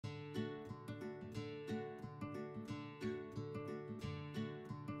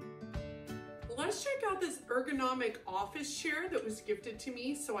Let's check out this ergonomic office chair that was gifted to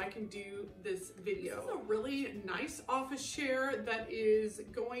me so I can do this video. This is a really nice office chair that is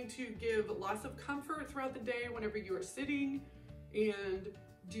going to give lots of comfort throughout the day whenever you are sitting and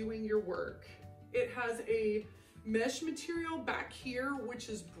doing your work. It has a mesh material back here, which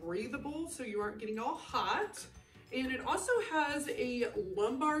is breathable so you aren't getting all hot. And it also has a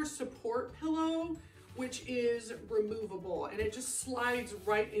lumbar support pillow, which is removable, and it just slides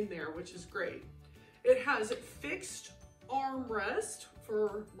right in there, which is great. It has fixed armrest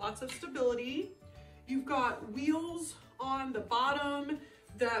for lots of stability. You've got wheels on the bottom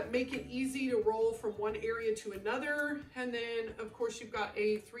that make it easy to roll from one area to another. And then of course you've got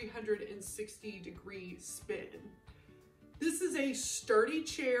a 360-degree spin. This is a sturdy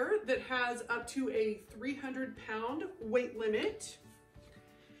chair that has up to a 300-pound weight limit.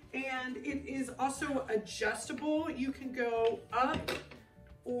 And it is also adjustable. You can go up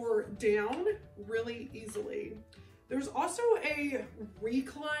or down really easily. There's also a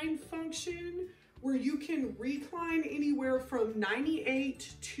recline function where you can recline anywhere from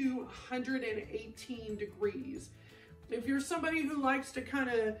 98 to 118 degrees. If you're somebody who likes to kind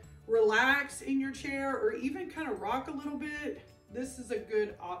of relax in your chair or even kind of rock a little bit, this is a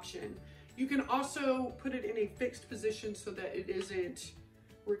good option. You can also put it in a fixed position so that it isn't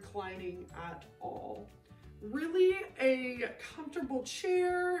reclining at all. Really a comfortable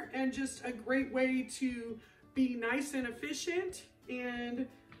chair and just a great way to be nice and efficient and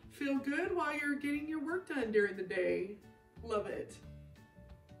feel good while you're getting your work done during the day. Love it.